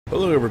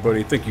Hello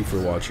everybody, thank you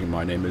for watching.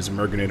 My name is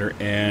Merginator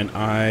and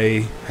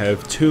I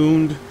have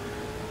tuned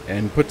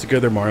and put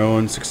together my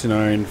own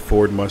 69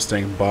 Ford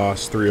Mustang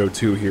Boss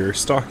 302 here.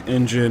 Stock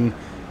engine,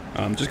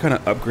 just kind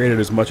of upgraded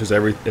as much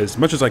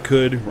as I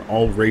could,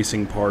 all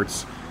racing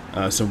parts,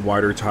 some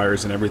wider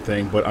tires and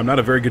everything, but I'm not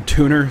a very good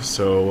tuner,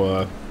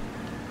 so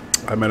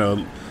I'm at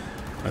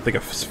I think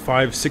a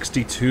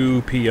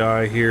 562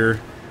 PI here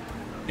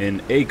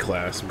in A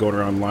class. I'm going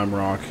around Lime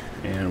Rock,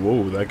 and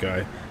whoa, that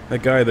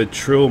guy, the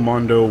Trill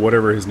Mondo,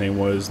 whatever his name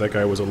was, that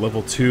guy was a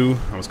level 2.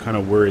 I was kind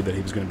of worried that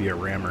he was going to be a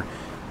rammer.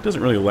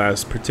 Doesn't really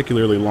last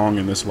particularly long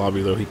in this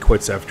lobby, though. He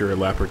quits after a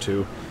lap or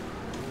two.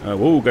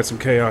 Whoa, got some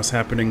chaos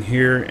happening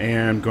here,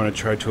 and I'm going to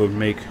try to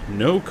make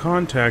no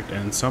contact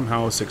and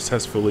somehow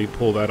successfully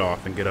pull that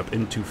off and get up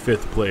into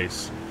 5th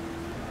place.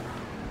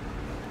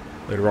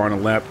 Later on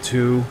in lap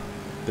 2,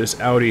 this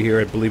Audi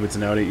here, I believe it's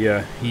an Audi,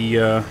 yeah, he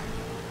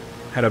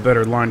had a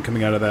better line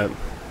coming out of that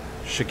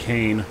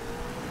chicane.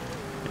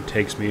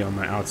 Takes me on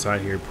the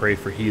outside here. Pray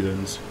for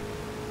heathens.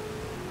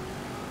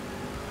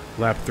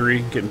 Lap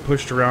 3, getting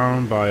pushed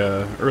around by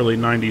a early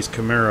 90s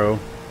Camaro.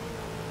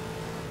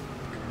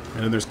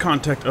 And then there's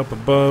contact up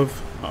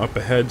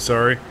ahead,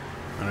 sorry.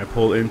 And I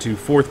pull into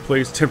 4th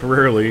place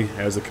temporarily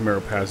as the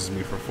Camaro passes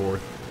me for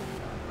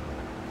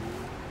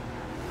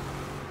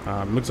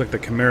 4th. Looks like the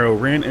Camaro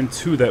ran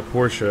into that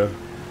Porsche.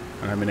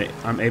 And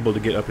I'm able to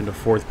get up into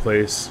 4th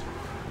place.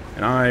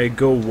 And I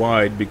go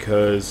wide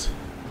because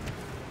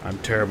I'm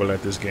terrible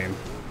at this game.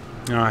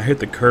 I hit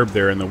the curb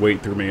there and the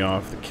weight threw me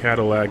off. The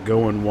Cadillac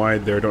going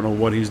wide there. Don't know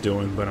what he's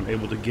doing, but I'm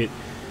able to get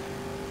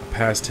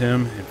past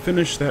him and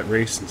finish that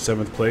race in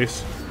 7th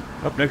place.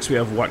 Up next we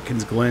have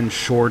Watkins Glen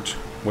short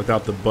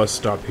without the bus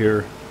stop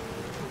here.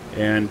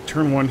 And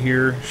turn 1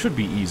 here should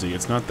be easy.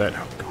 It's not that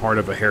hard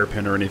of a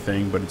hairpin or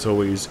anything, but it's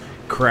always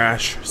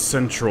crash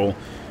central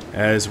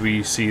as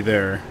we see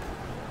there.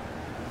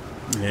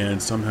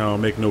 And somehow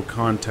make no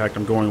contact.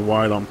 I'm going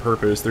wide on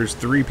purpose. There's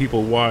 3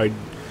 people wide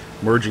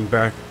merging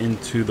back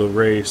into the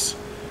race,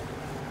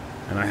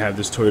 and I have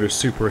this Toyota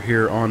Supra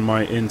here on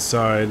my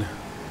inside,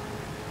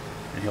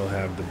 and he'll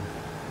have the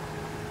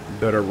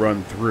better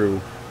run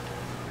through.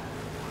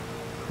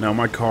 Now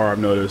my car, I've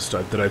noticed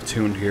that I've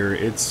tuned here,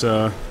 it's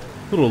a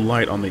little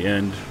light on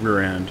the rear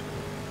end,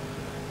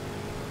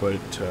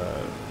 but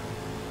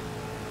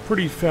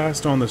pretty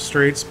fast on the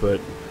straights,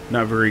 but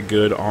not very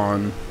good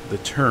on the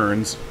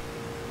turns.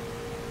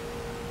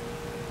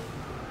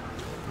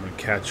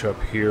 Catch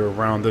up here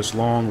around this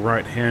long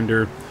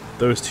right-hander.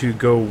 Those 2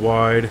 go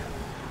wide.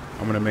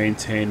 I'm going to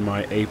maintain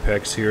my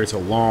apex here. It's a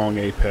long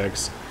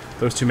apex.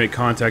 Those 2 make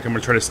contact. I'm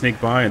going to try to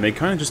sneak by, and they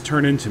kind of just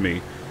turn into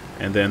me.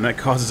 And then that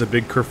causes a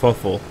big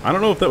kerfuffle. I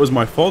don't know if that was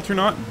my fault or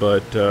not,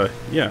 but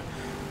yeah,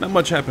 not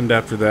much happened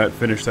after that.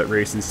 Finished that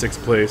race in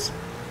 6th place.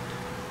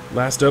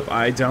 Last up,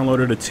 I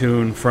downloaded a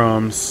tune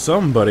from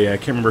somebody. I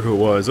can't remember who it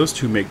was. Those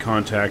 2 make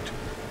contact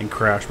and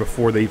crash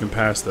before they even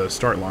pass the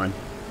start line.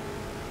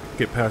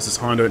 Get past this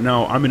Honda.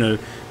 Now I'm in a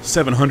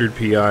 700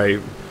 PI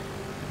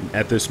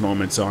at this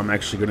moment, so I'm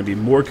actually going to be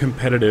more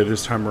competitive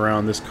this time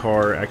around. This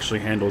car actually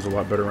handles a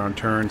lot better around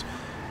turns.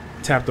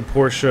 Tap the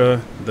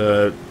Porsche.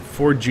 The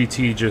Ford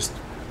GT just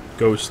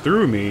goes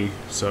through me,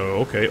 so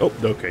okay. Oh,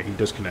 okay, he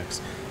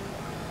disconnects.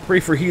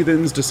 Pray for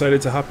Heathens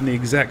decided to hop in the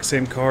exact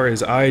same car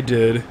as I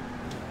did,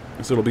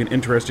 so it'll be an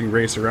interesting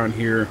race around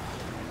here.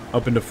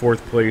 Up into 4th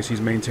place.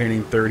 He's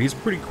maintaining 3rd. He's a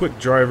pretty quick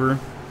driver.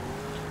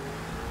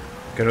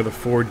 Got another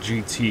Ford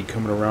GT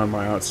coming around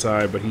my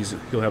outside, but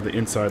he'll have the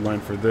inside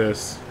line for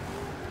this.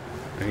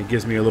 And he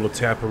gives me a little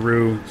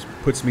taparoo,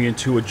 puts me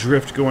into a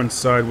drift going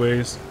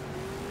sideways.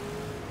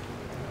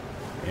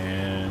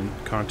 And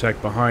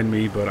contact behind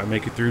me, but I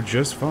make it through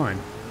just fine.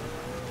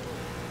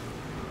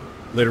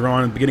 Later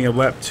on, at the beginning of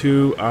lap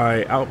 2,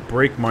 I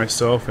outbrake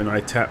myself and I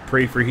tap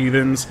Pray for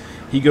Heathens.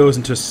 He goes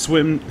into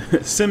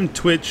sim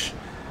twitch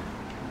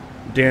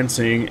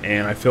dancing,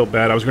 and I felt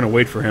bad. I was going to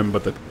wait for him,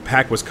 but the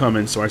pack was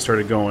coming, so I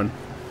started going.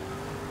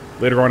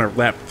 Later on at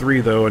lap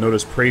 3, though, I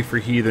noticed Pray for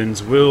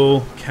Heathens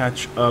will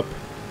catch up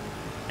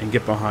and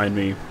get behind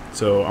me.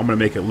 So I'm going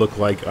to make it look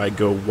like I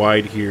go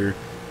wide here,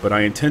 but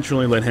I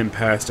intentionally let him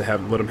pass to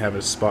let him have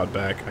his spot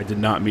back. I did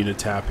not mean to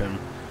tap him.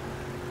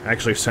 I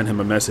actually sent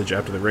him a message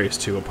after the race,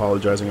 too,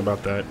 apologizing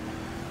about that.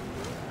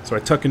 So I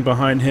tuck in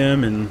behind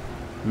him and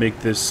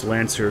make this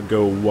Lancer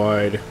go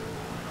wide.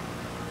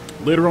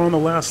 Later on in the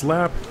last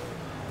lap,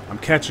 I'm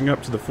catching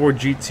up to the Ford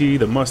GT,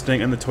 the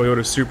Mustang, and the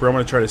Toyota Supra. I'm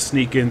going to try to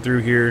sneak in through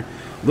here.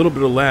 A little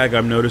bit of lag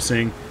I'm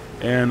noticing,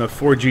 and the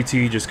Ford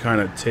GT just kind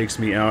of takes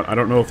me out. I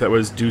don't know if that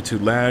was due to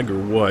lag or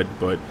what,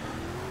 but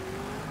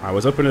I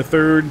was up into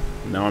 3rd.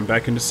 Now I'm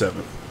back into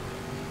 7th.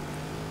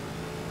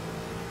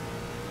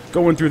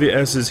 Going through the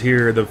S's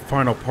here, the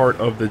final part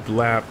of the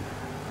lap,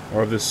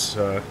 or of this,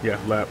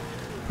 lap.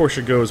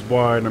 Porsche goes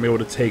wide, and I'm able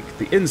to take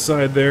the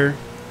inside there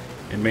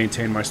and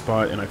maintain my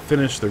spot, and I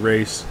finish the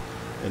race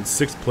in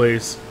 6th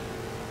place.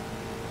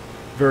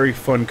 Very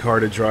fun car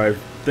to drive.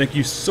 Thank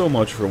you so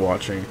much for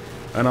watching,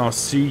 and I'll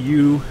see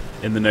you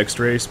in the next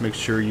race. Make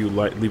sure you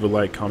leave a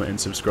like, comment, and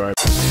subscribe.